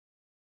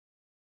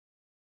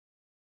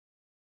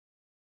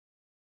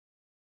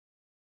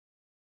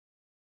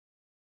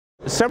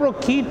Several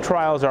key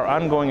trials are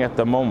ongoing at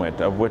the moment,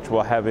 of which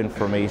we'll have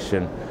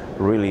information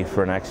really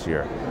for next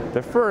year.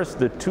 The first,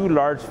 the two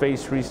large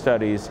phase 3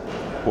 studies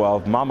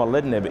of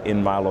Momelotinib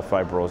in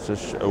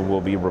myelofibrosis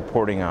will be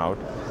reporting out.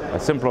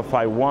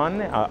 Simplify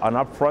 1, an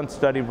upfront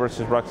study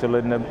versus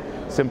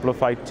Ruxolitinib.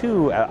 Simplify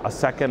 2, a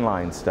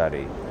second-line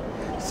study.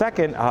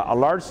 Second, a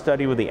large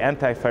study with the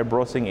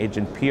anti-fibrosing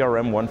agent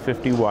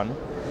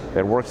PRM-151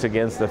 that works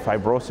against the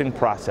fibrosing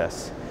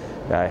process.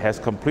 Has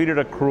completed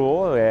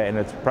accrual and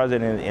it's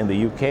present in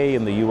the UK,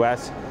 in the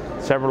US,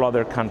 several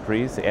other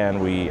countries,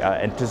 and we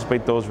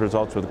anticipate those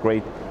results with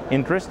great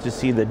interest to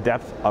see the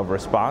depth of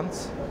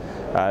response.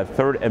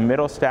 Third,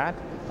 Imetelstat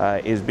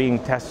is being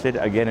tested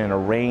again in a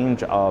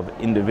range of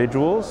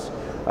individuals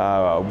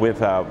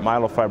with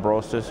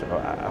myelofibrosis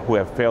who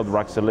have failed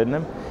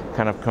Ruxolitinib,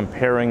 kind of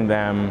comparing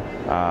them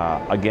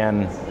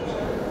again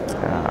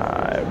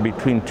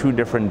between two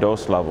different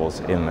dose levels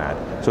in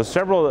that. So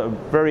several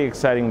very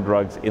exciting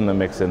drugs in the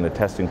mix in the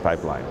testing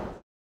pipeline.